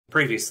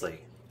Previously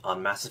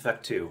on Mass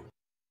Effect 2.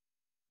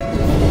 I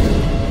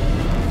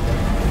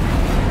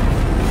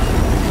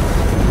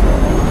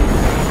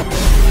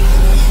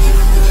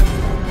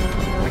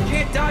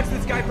can't dodge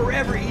this guy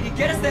forever, Edie.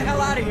 Get us the hell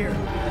out of here.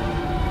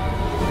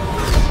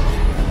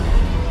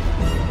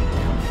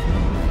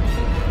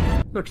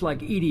 Looks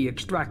like Edie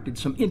extracted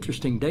some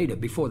interesting data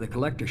before the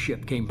collector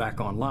ship came back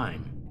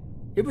online.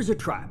 It was a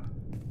trap,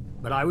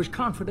 but I was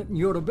confident in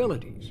your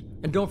abilities.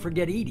 And don't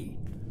forget Edie.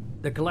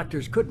 The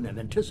collectors couldn't have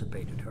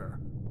anticipated her.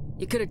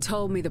 You could have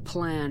told me the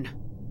plan.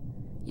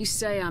 You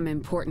say I'm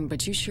important,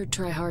 but you sure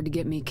try hard to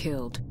get me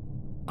killed.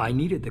 I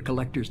needed the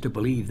collectors to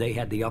believe they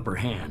had the upper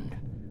hand.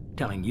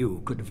 Telling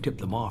you could have tipped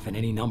them off in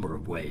any number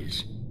of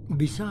ways.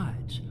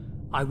 Besides,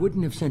 I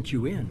wouldn't have sent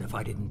you in if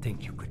I didn't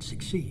think you could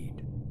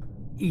succeed.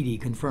 Edie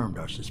confirmed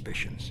our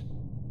suspicions.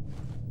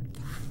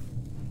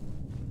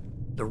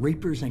 The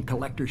Reapers and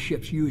Collector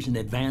ships use an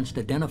advanced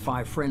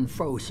identify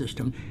friend-foe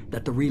system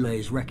that the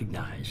relays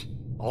recognize.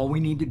 All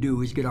we need to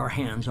do is get our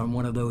hands on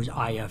one of those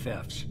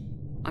IFFs.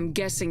 I'm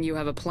guessing you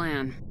have a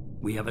plan.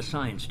 We have a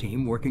science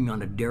team working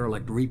on a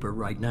derelict Reaper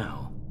right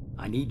now.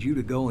 I need you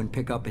to go and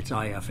pick up its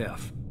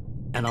IFF.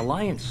 An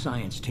Alliance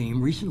science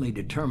team recently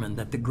determined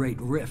that the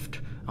Great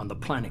Rift on the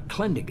planet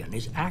Klendigan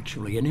is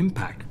actually an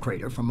impact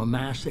crater from a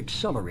mass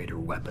accelerator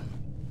weapon.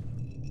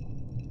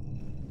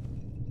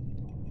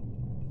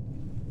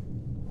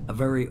 A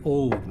very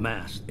old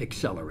mass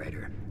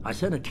accelerator. I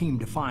sent a team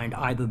to find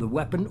either the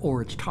weapon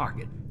or its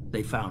target.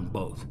 They found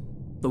both.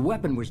 The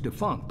weapon was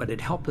defunct, but it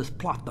helped us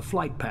plot the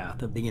flight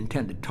path of the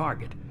intended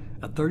target,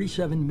 a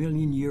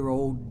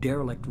 37-million-year-old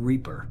derelict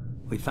Reaper.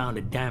 We found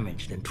it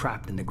damaged and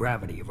trapped in the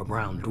gravity of a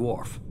brown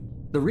dwarf.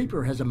 The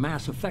Reaper has a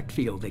mass effect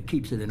field that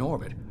keeps it in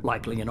orbit,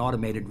 likely an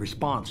automated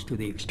response to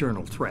the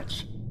external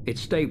threats. It's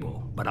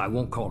stable, but I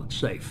won't call it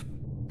safe.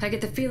 I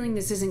get the feeling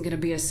this isn't going to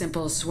be a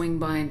simple swing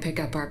by and pick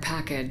up our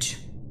package.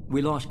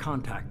 We lost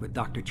contact with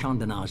Dr.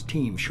 Chandana's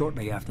team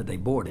shortly after they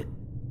boarded.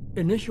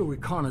 Initial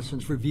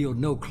reconnaissance revealed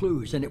no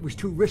clues, and it was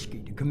too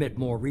risky to commit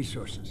more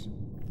resources.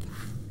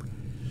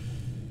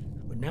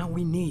 But now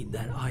we need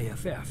that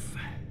IFF.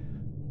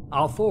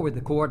 I'll forward the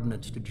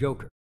coordinates to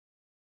Joker.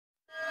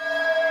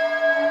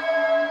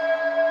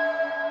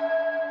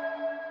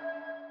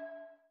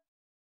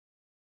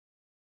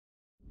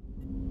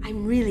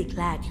 I'm really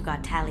glad you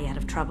got Tali out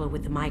of trouble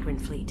with the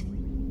migrant fleet.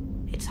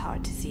 It's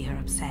hard to see her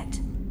upset.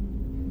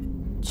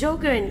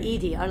 Joker and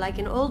Edie are like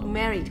an old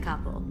married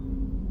couple.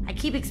 I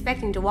keep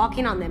expecting to walk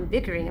in on them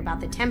bickering about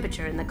the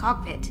temperature in the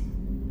cockpit.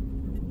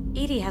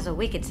 Edie has a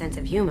wicked sense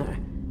of humor.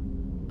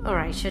 Or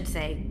I should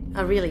say,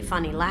 a really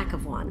funny lack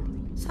of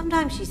one.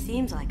 Sometimes she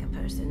seems like a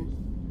person.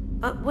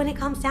 But when it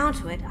comes down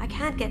to it, I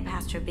can't get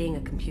past her being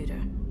a computer.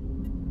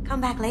 Come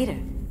back later.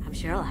 I'm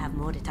sure I'll have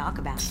more to talk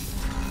about.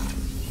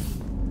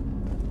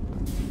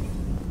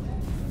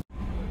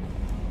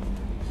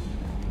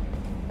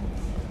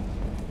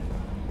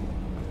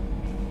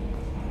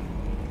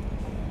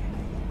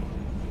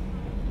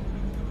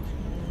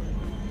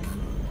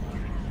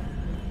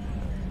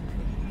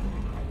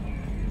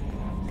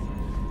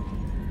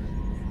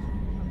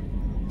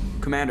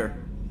 Commander.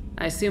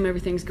 I assume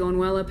everything's going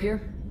well up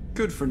here?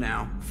 Good for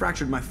now.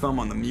 Fractured my thumb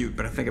on the mute,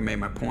 but I think I made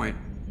my point.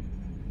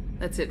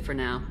 That's it for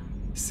now.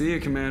 See you,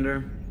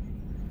 Commander.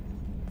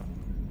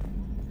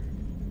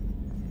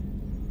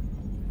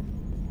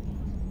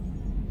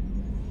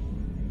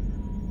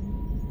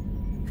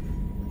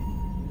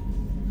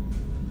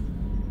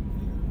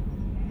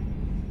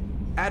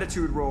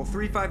 Attitude roll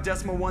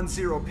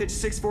 35.10, pitch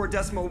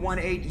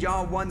 64.18,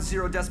 yaw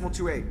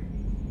 10.28.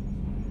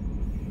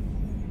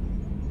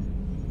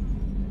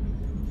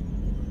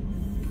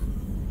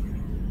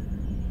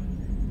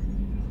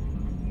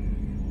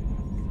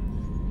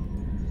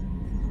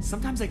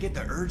 Sometimes I get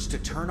the urge to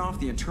turn off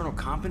the internal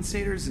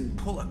compensators and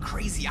pull a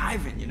crazy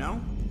Ivan, you know?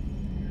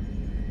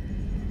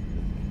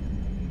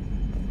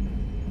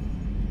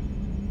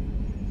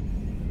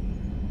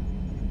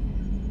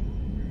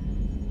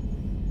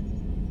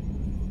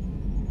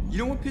 You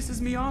know what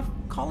pisses me off?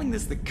 Calling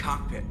this the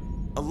cockpit.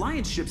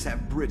 Alliance ships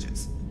have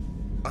bridges.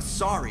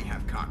 Asari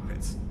have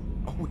cockpits.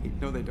 Oh wait,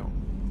 no they don't.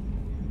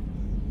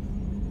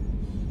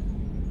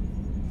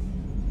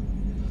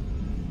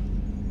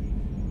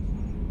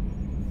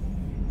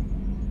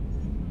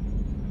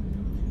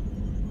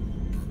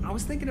 I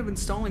was thinking of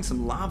installing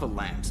some lava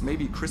lamps,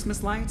 maybe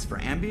Christmas lights for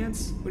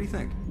ambience. What do you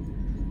think?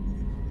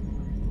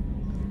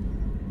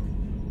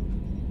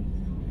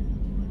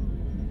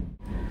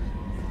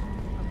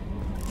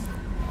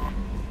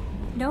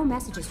 No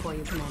messages for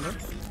you, Commander.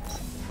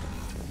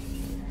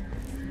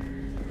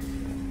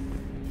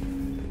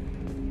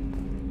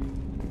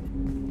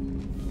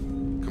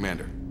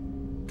 Commander,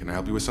 can I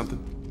help you with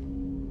something?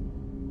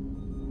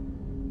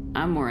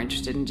 I'm more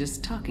interested in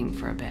just talking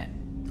for a bit.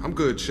 I'm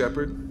good,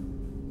 Shepard.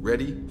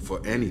 Ready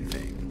for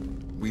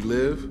anything. We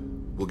live,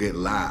 we'll get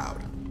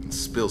loud, and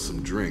spill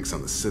some drinks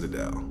on the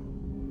Citadel.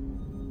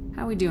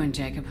 How we doing,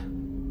 Jacob?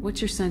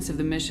 What's your sense of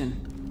the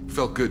mission?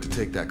 Felt good to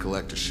take that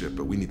collector ship,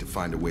 but we need to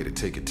find a way to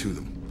take it to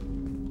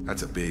them.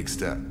 That's a big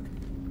step.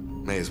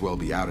 May as well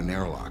be out in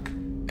airlock.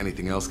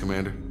 Anything else,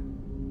 Commander?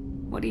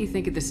 What do you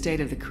think of the state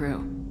of the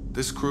crew?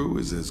 This crew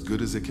is as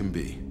good as it can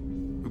be.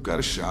 We've got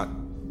a shot.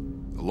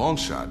 A long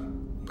shot,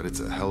 but it's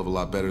a hell of a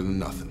lot better than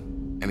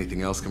nothing.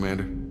 Anything else,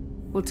 Commander?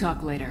 We'll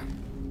talk later.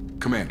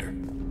 Commander.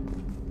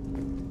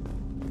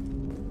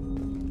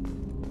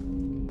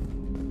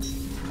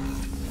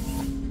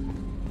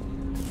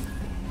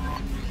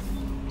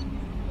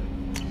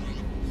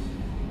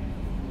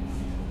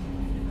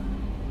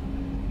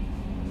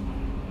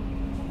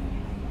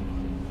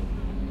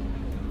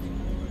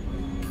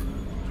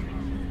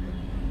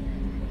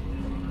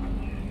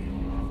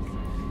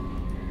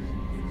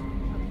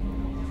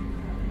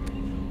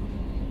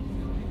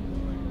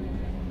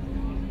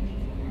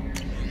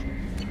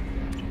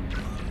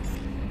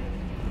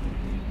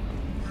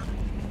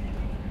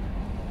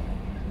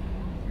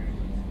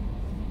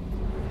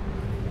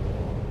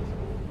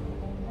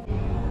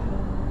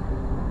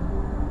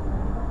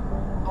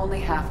 Only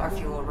half our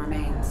fuel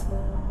remains.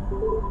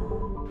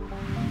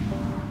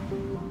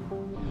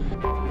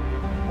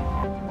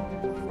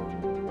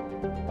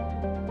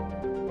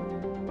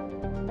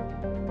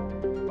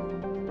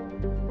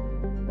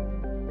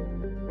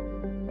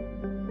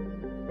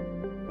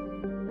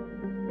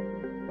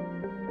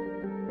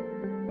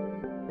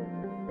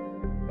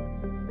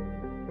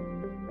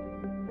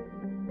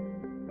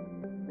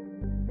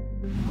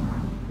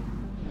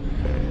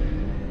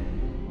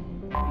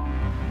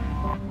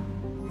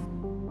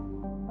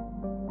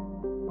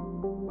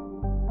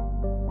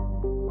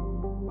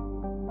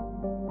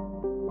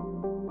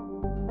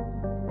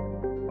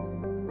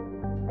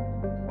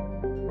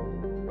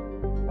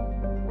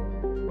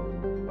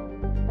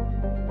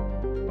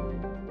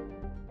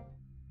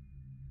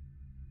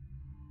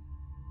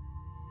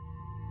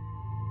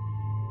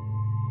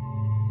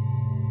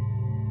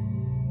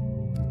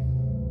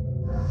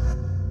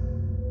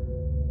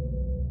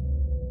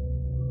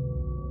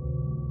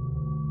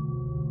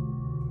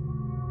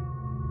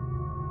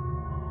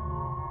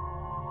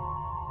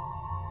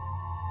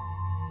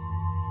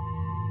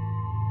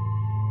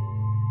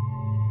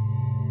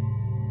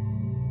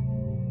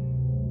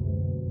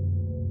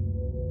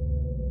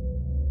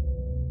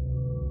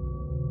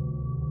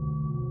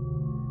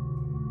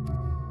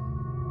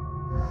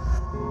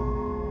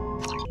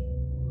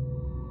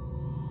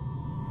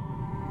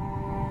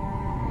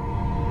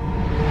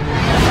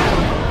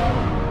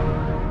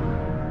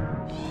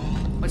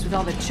 With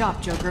all the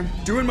chop, Joker.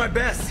 Doing my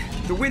best.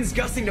 The wind's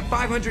gusting to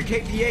 500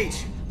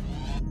 kph.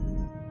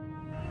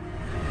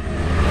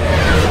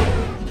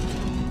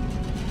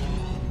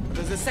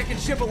 There's a second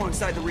ship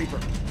alongside the Reaper.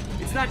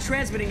 It's not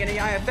transmitting any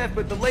IFF,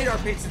 but the radar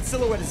paints its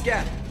silhouette as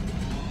Geth.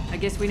 I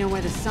guess we know why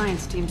the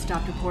science team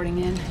stopped reporting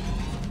in.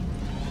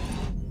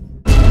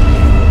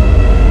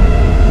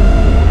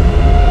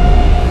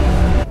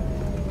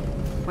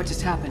 What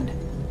just happened?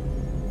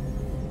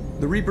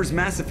 The Reaper's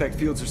mass effect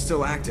fields are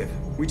still active.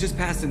 We just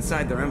passed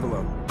inside their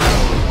envelope.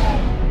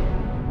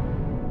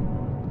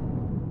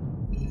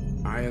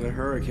 Eye of the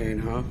hurricane,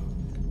 huh?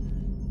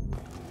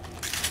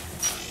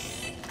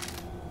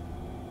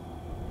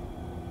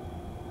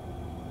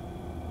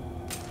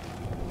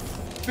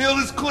 Field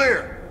is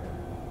clear!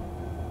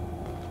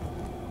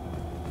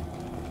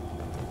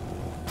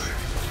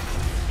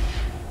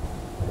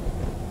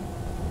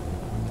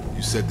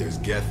 You said there's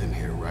Geth in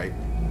here, right?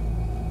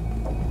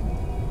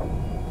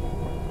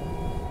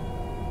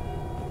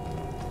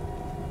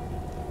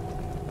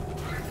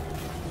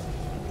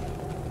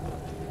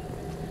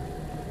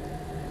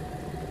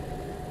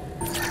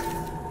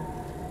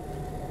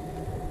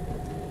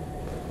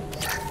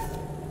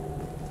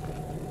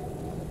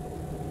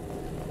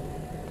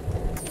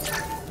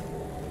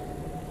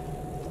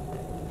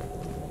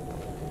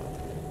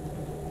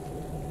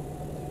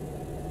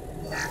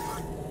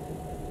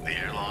 The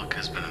airlock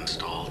has been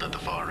installed at the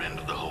far end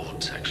of the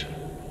hold section.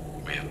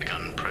 We have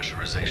begun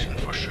pressurization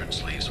for shirt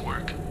sleeves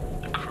work.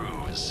 The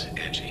crew is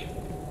edgy.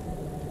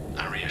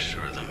 I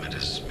reassure them it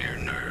is mere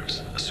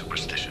nerves, a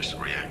superstitious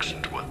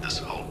reaction to what this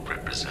hold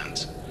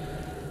represents.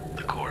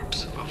 The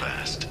corpse of a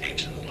vast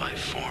ancient life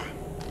form.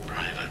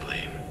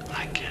 Privately,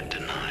 I can't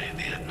deny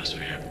the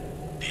atmosphere.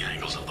 The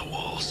angles of the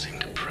walls seem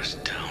to press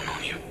down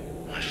on you.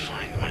 I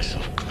find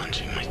myself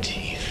clenching my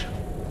teeth.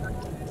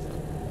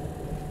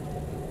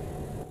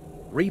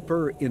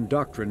 Reaper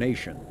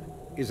indoctrination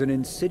is an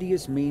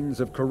insidious means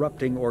of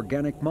corrupting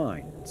organic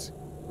minds,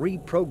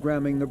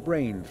 reprogramming the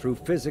brain through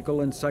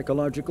physical and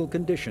psychological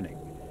conditioning,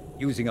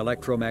 using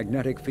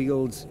electromagnetic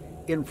fields,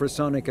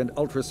 infrasonic and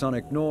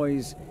ultrasonic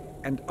noise,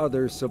 and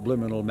other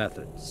subliminal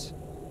methods.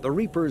 The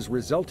Reaper's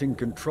resulting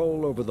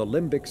control over the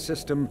limbic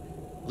system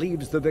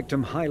leaves the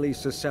victim highly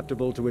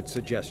susceptible to its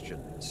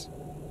suggestions.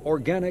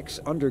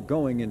 Organics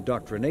undergoing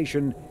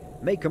indoctrination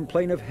may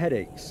complain of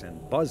headaches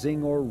and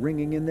buzzing or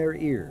ringing in their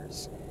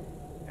ears.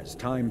 As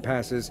time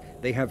passes,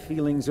 they have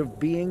feelings of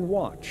being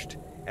watched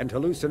and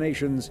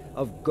hallucinations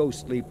of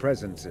ghostly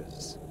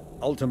presences.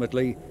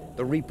 Ultimately,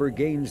 the Reaper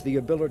gains the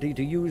ability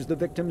to use the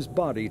victim's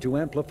body to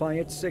amplify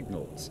its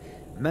signals,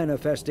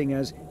 manifesting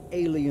as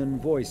alien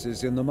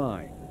voices in the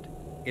mind.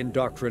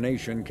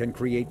 Indoctrination can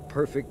create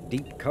perfect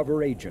deep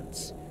cover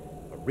agents.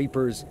 A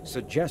Reaper's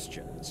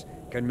suggestions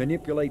can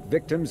manipulate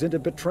victims into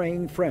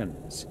betraying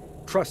friends,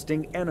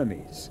 trusting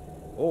enemies,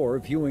 or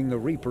viewing the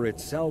Reaper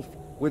itself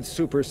with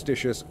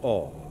superstitious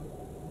awe.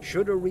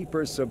 Should a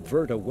Reaper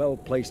subvert a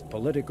well-placed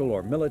political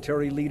or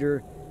military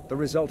leader, the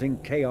resulting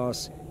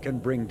chaos can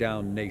bring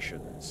down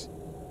nations.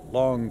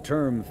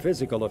 Long-term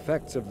physical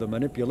effects of the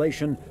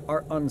manipulation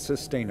are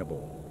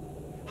unsustainable.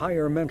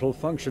 Higher mental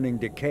functioning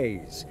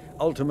decays,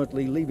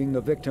 ultimately leaving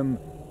the victim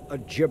a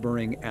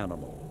gibbering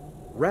animal.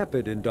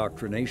 Rapid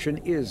indoctrination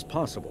is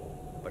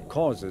possible, but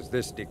causes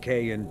this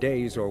decay in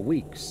days or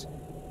weeks.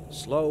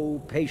 Slow,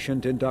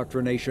 patient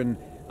indoctrination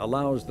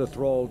allows the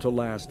thrall to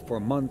last for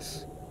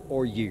months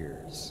or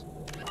years.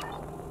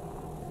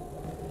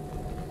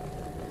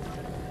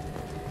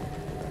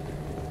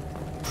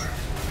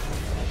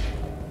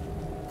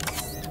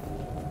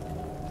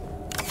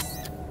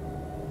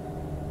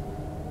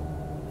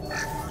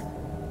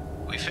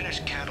 We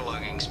finished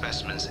cataloging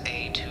specimens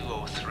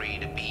A203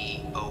 to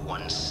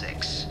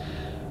B016.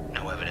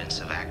 No evidence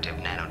of active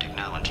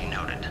nanotechnology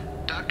noted.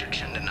 Dr.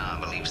 Chandana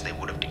believes they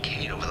would have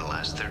decayed over the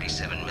last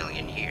 37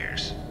 million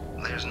years.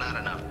 There's not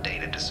enough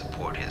data to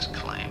support his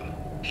claim.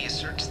 He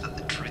asserts that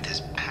the truth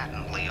is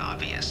patently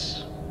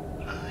obvious.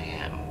 I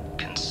am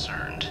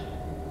concerned.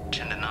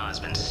 Chandana has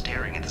been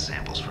staring at the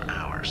samples for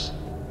hours.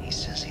 He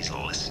says he's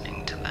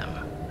listening to them.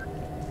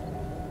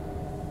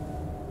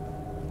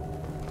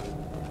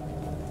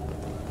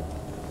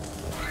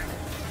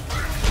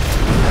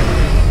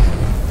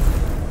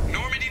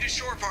 Normandy to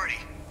shore party.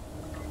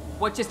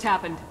 What just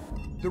happened?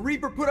 The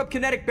Reaper put up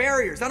kinetic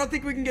barriers. I don't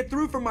think we can get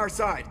through from our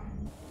side.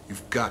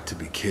 You've got to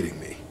be kidding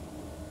me.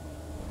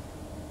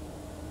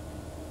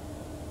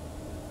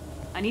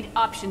 I need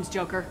options,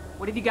 Joker.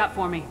 What have you got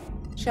for me?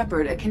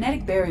 Shepard, a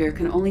kinetic barrier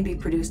can only be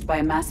produced by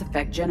a Mass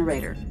Effect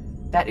generator.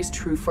 That is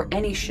true for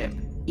any ship,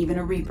 even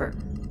a Reaper.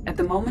 At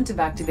the moment of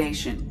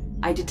activation,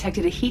 I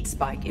detected a heat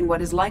spike in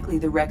what is likely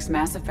the wreck's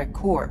Mass Effect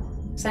core,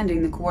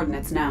 sending the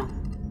coordinates now.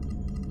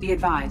 Be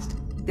advised,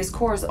 this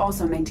core is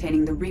also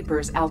maintaining the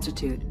Reaper's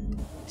altitude.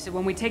 So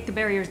when we take the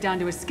barriers down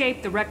to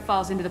escape, the wreck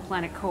falls into the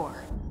planet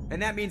core.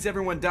 And that means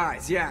everyone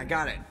dies. Yeah, I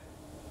got it.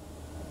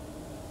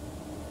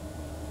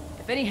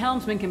 If any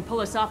helmsman can pull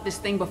us off this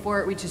thing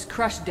before it reaches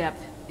crush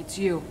depth, it's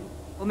you.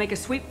 We'll make a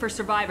sweep for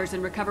survivors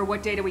and recover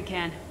what data we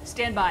can.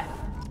 Stand by.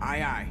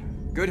 Aye, aye.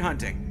 Good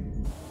hunting.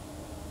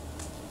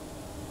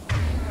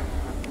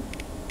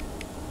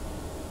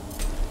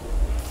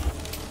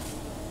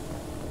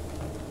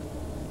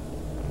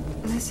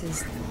 This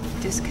is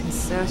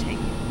disconcerting.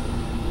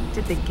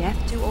 Did the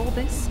Geth do all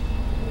this?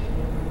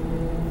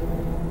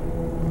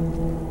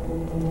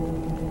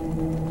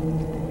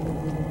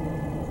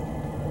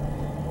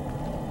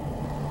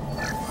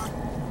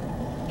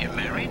 You're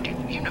married?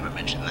 You never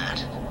mentioned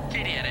that.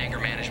 Katie had anger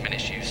management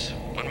issues.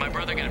 When my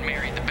brother got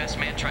married, the best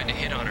man tried to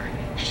hit on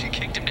her. She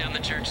kicked him down the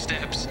church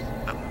steps.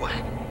 What?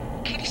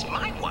 Katie's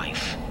my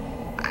wife.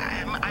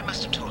 I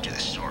must have told you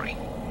this story.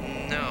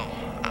 No,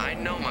 I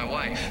know my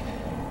wife.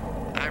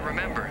 I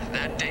remember,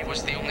 that day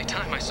was the only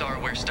time I saw her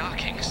wear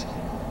stockings.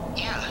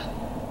 Yeah,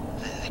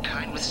 the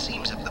kind with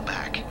seams up the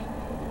back.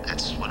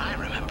 That's what I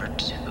remember,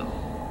 too.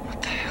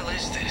 What the hell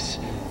is this?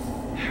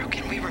 How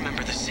can we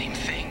remember the same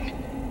thing?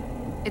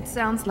 It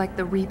sounds like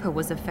the Reaper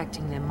was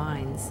affecting their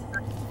minds.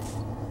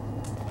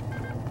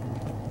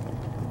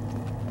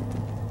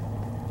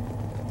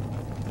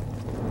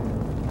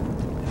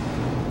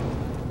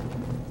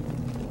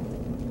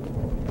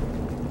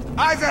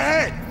 Eyes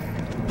ahead!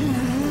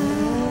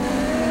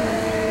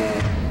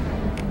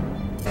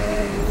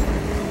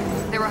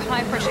 There are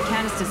high-pressure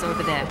canisters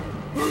over there.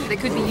 They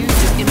could be used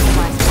as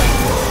improvised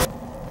weapons.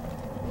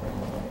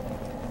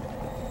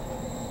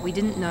 We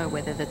didn't know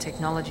whether the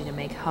technology to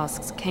make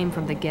husks came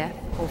from the Geth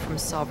or from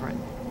Sovereign.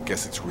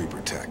 Guess it's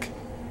Reaper tech.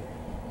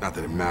 Not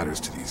that it matters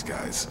to these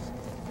guys.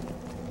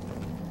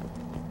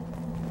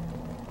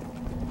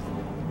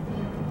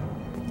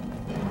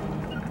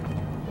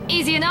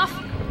 Easy enough?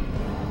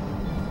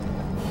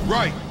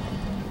 Right!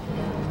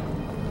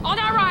 On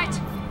our right!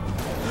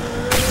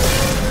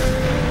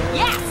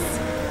 Yes!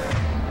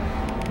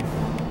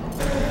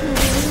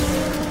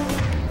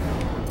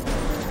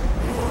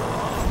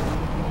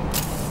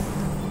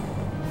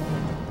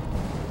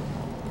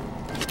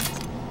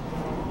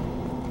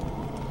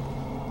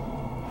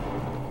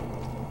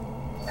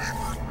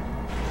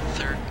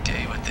 Third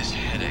day with this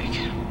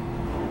headache.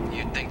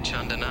 You'd think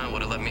Chandana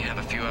would have let me have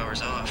a few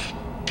hours off.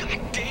 God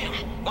damn!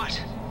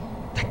 What?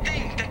 That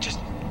thing, that just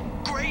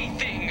gray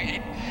thing,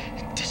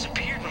 it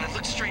disappeared when I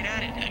looked straight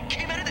at it. It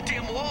came out of the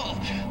damn wall,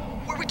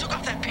 where we took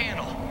off that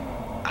panel.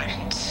 I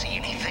didn't see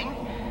anything.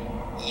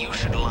 You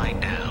should lie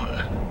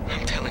down.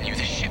 I'm telling you,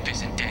 the ship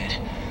isn't dead.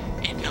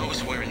 It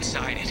knows we're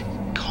inside it.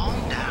 Calm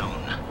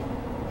down.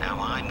 Now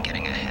I'm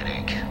getting a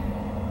headache.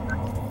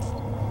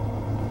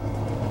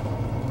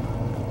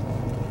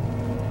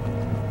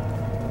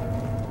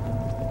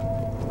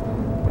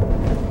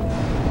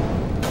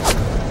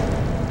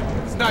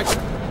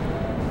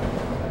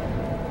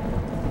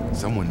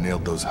 Someone nailed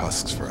killed those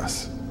husks for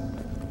us.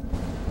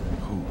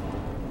 Who?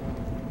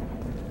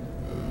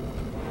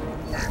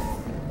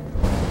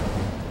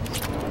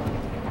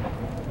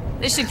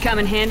 This should come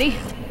in handy.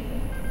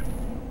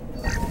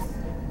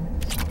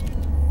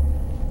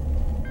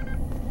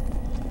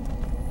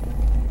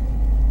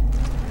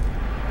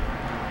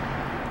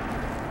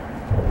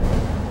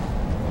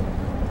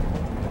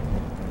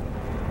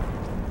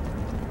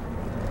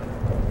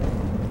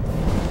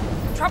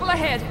 Trouble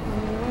ahead.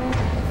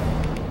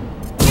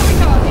 Here we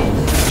go.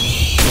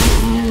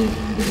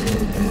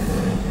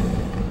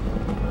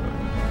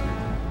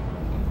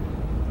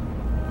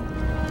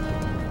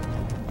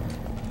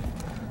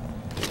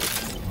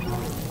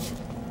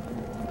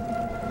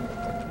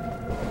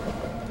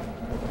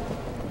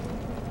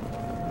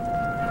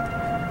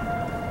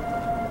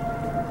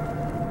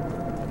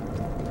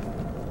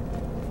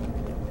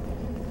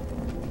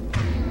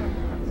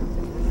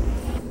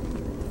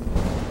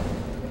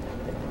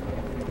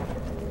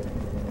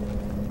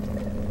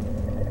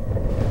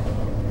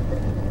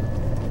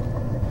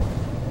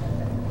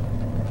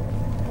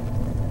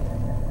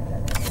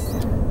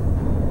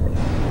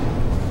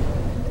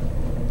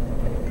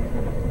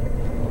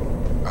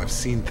 I've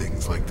seen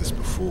things like this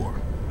before.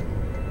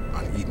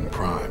 On Eden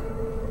Prime.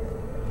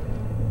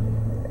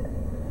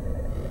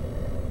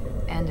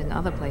 And in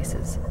other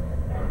places.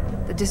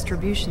 The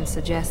distribution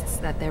suggests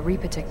that their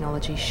Reaper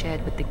technology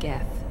shared with the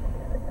Geth.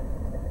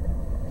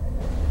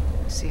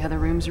 See how the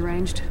room's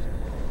arranged?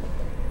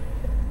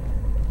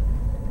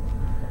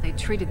 They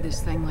treated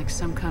this thing like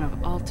some kind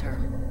of altar.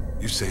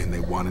 You saying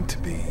they wanted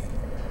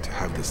to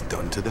have this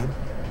done to them?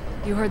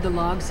 You heard the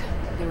logs?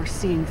 They were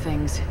seeing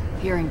things,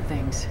 hearing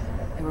things.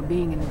 They were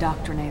being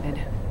indoctrinated.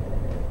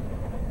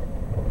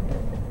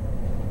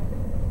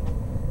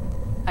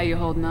 How you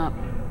holding up?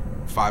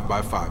 5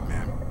 by 5,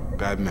 man.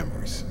 Bad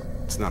memories.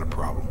 It's not a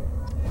problem.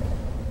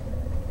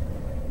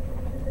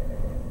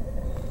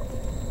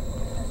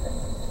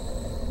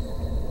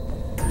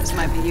 This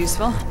might be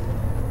useful.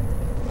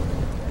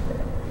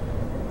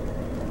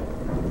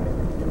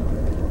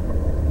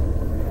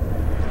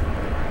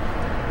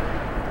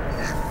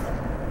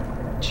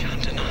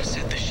 Chandana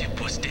said the ship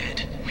was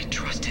dead. We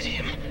trusted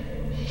him.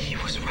 He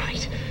was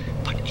right.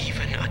 But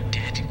even a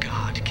dead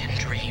god can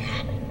dream.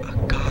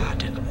 A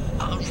god,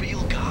 a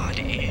real god,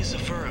 is a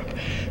verb.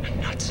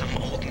 Not some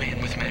old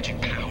man with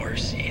magic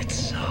powers.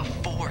 It's a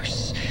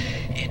force.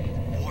 It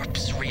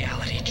warps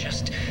reality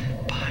just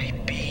by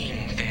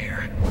being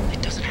there.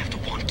 It doesn't have to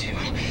want to.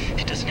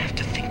 It doesn't have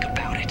to think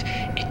about it.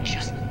 It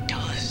just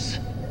does.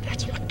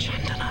 That's what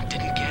Chandana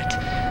didn't get.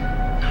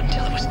 Not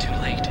until it was too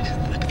late.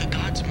 The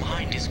god's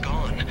mind is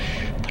gone,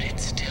 but it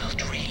still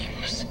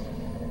dreams.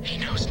 He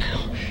knows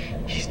now.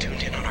 He's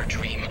tuned in on our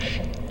dream.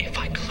 If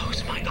I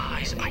close my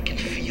eyes, I can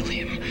feel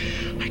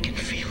him. I can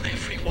feel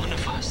every one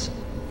of us.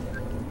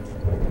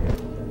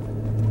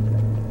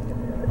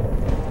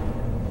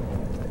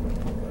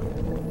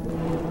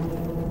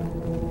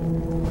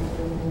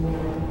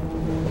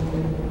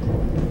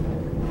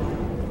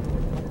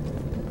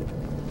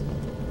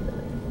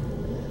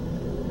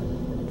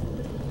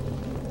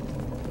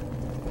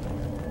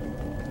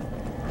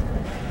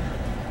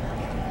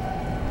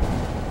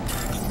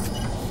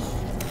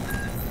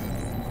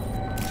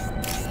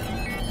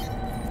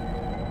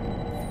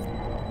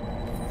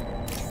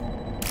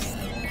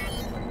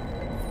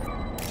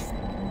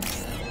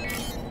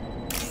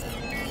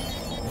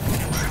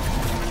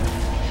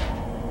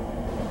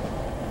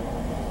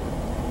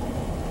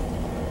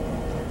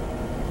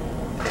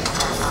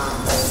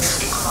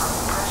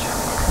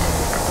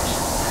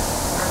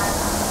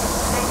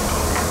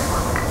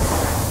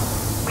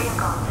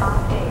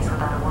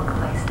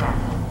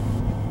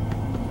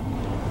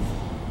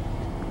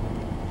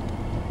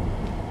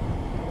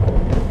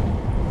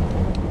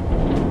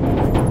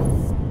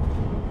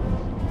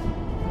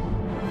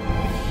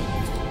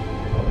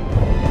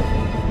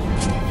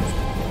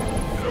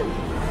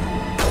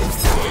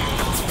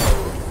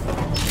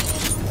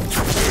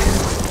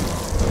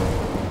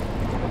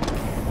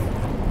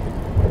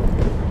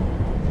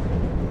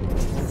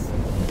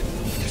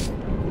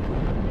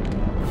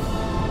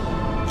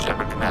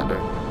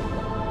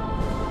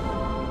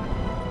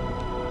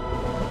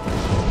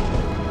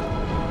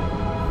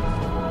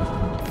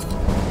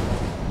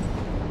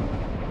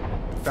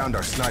 Found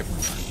our sniper.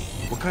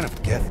 What kind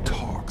of Geth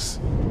talks?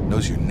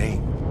 Knows your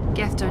name.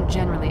 Geth don't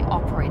generally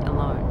operate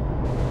alone.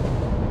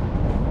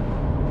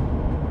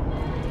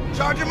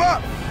 Charge him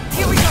up!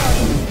 Here we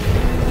go!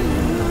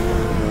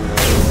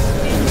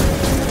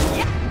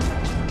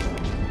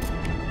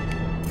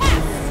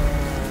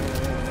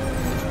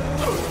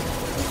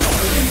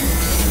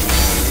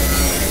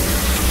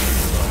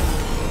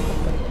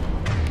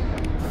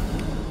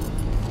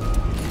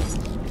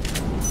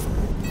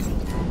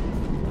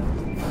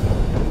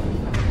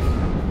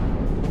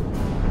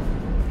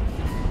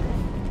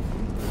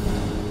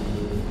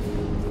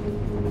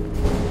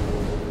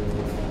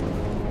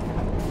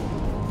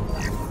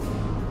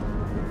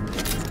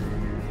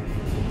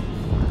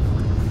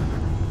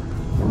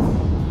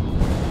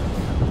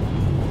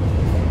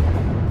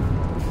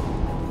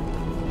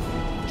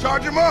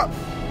 him up!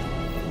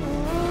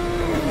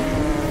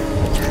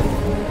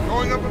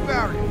 Going up a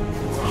barrier.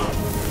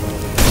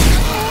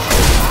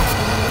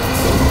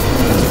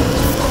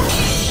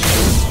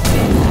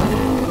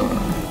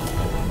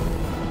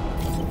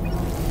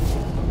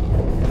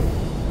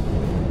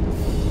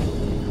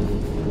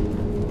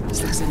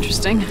 This looks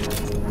interesting.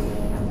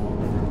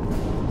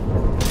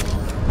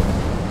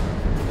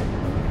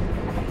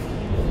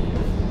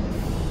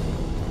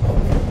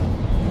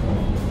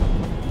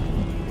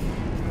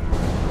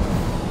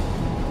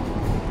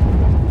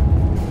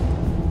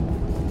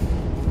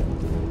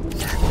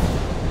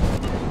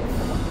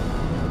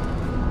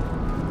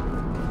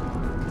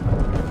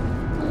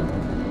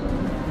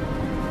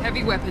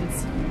 Heavy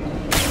weapons.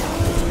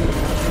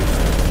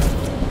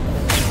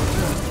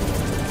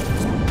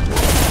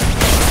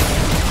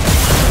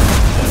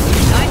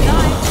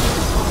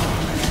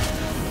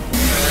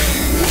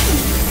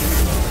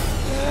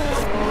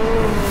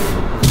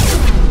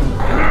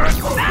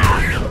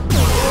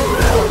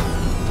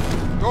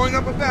 Going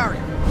up a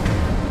barrier.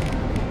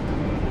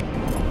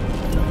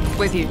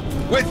 With you.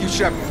 With you,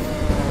 Shepard.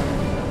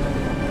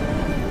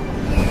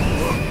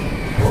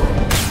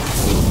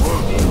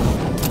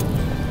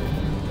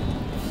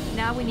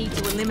 Now we need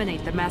to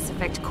eliminate the Mass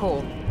Effect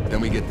core.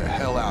 Then we get the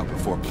hell out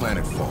before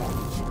planetfall.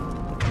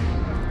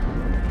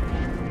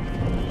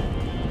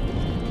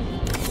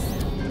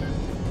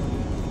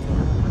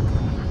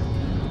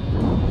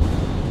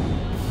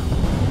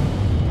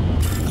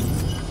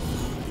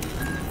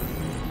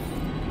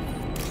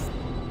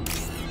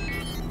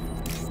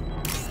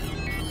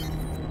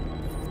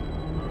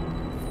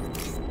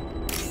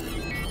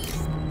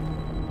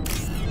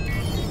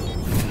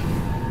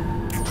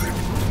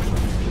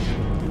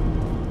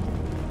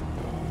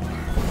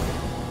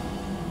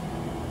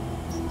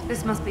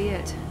 This must be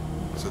it.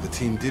 So the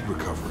team did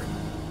recover it.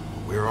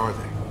 Where are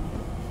they?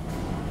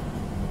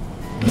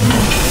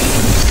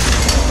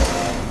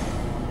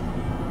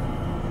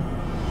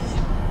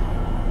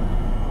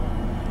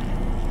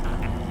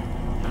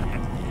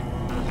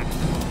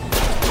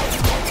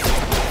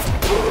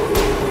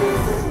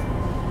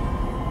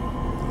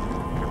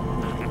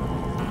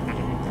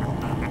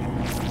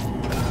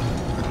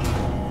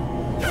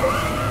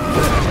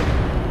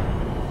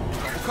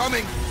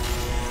 Coming!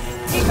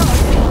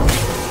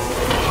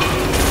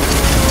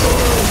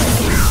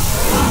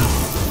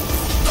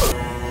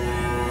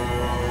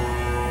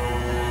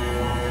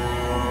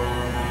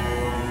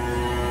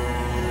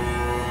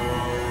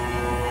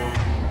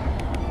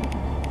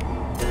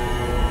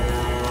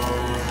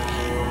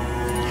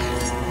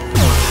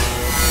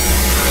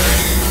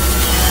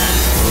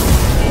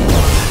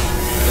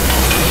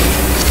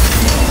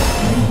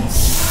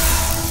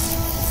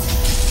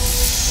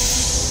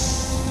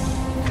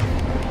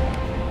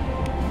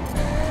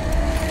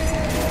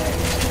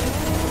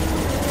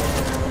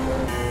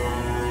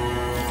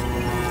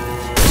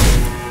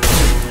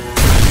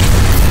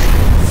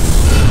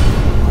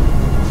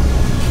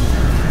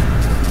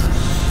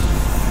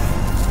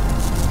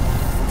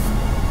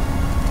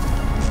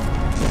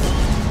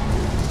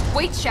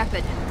 Wait,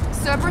 Shepard.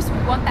 Cerberus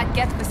would want that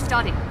Geth for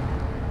study.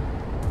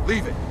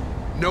 Leave it.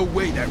 No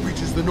way that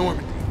reaches the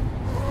Normandy.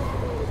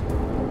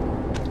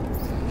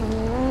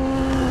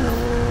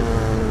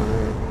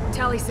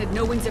 Tali said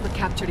no one's ever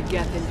captured a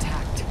Geth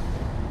intact.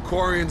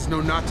 Quarians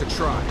know not to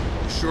try.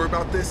 You sure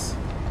about this?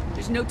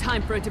 There's no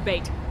time for a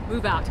debate.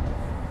 Move out.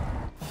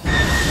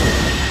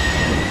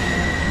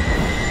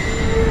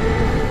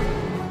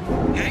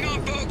 Hang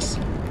on, folks!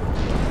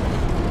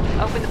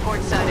 Open the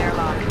port side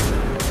airlock.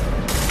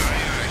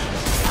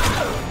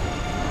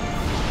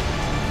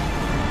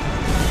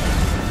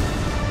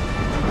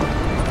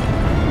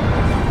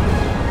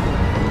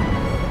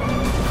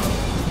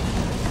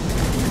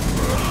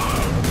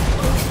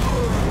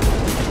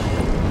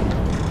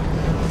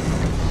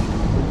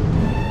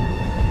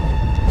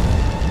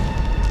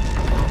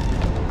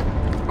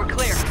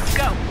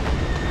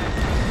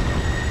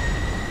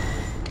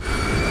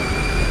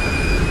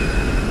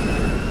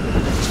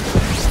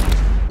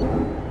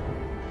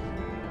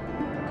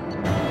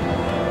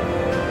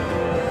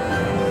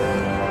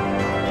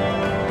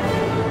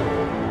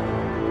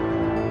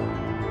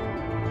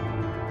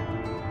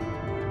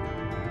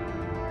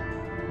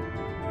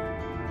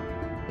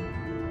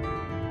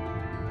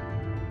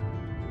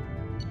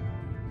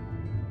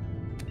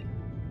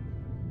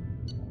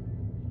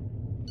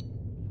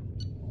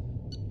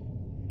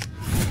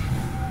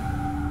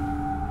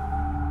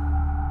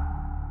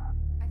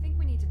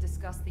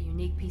 The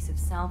unique piece of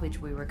salvage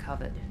we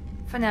recovered.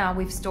 For now,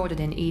 we've stored it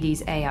in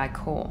EDI's AI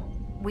core.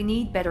 We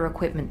need better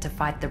equipment to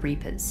fight the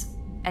Reapers.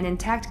 An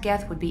intact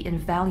Geth would be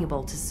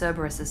invaluable to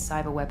Cerberus's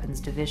cyber weapons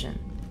division.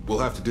 We'll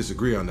have to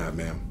disagree on that,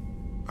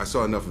 ma'am. I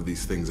saw enough of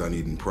these things on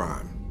Eden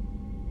Prime.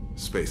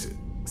 Space it.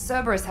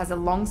 Cerberus has a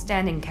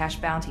long-standing cash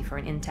bounty for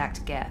an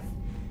intact Geth.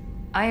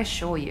 I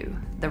assure you,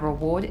 the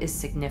reward is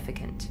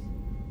significant.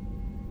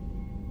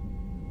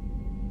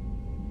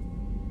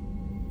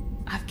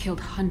 I've killed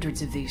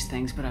hundreds of these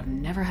things, but I've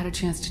never had a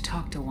chance to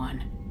talk to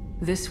one.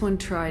 This one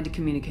tried to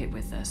communicate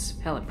with us.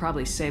 Hell, it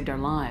probably saved our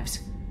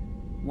lives.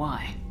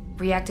 Why?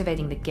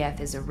 Reactivating the Geth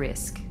is a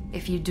risk.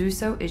 If you do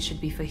so, it should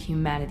be for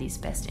humanity's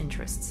best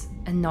interests,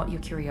 and not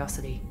your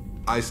curiosity.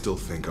 I still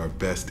think our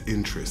best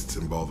interests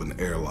involve an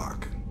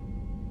airlock.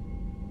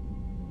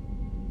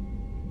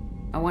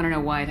 I want to know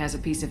why it has a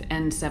piece of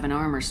N7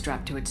 armor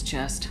strapped to its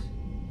chest.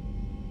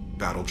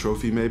 Battle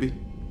trophy, maybe?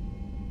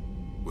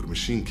 Would a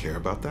machine care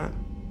about that?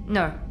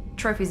 No.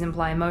 Trophies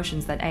imply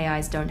emotions that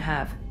AIs don't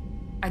have.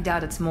 I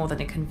doubt it's more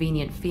than a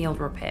convenient field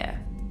repair.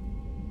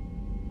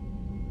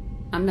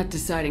 I'm not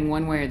deciding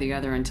one way or the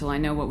other until I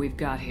know what we've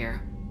got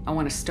here. I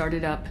want to start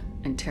it up,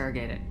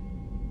 interrogate it.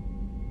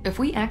 If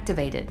we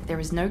activate it, there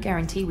is no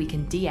guarantee we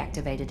can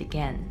deactivate it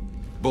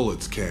again.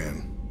 Bullets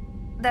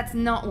can. That's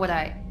not what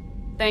I...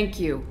 Thank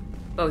you,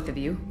 both of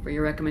you, for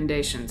your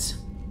recommendations.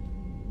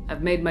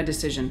 I've made my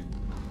decision.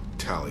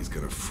 Tally's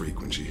gonna freak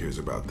when she hears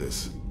about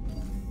this.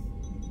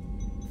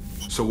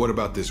 So what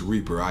about this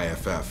Reaper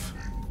IFF?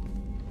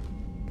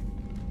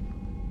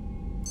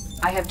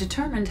 I have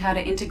determined how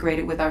to integrate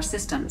it with our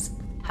systems.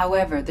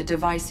 However, the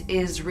device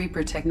is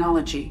Reaper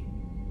technology.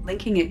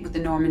 Linking it with the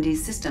Normandy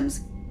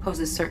systems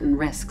poses certain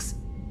risks.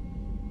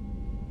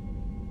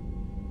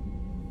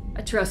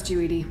 I trust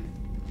you, Edie.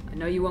 I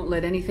know you won't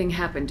let anything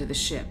happen to the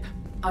ship.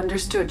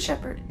 Understood,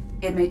 Shepard.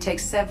 It may take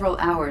several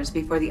hours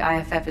before the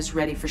IFF is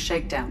ready for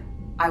shakedown.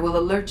 I will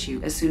alert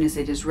you as soon as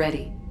it is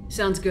ready.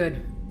 Sounds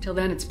good. Till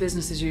then, it's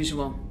business as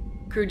usual.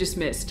 Crew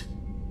dismissed.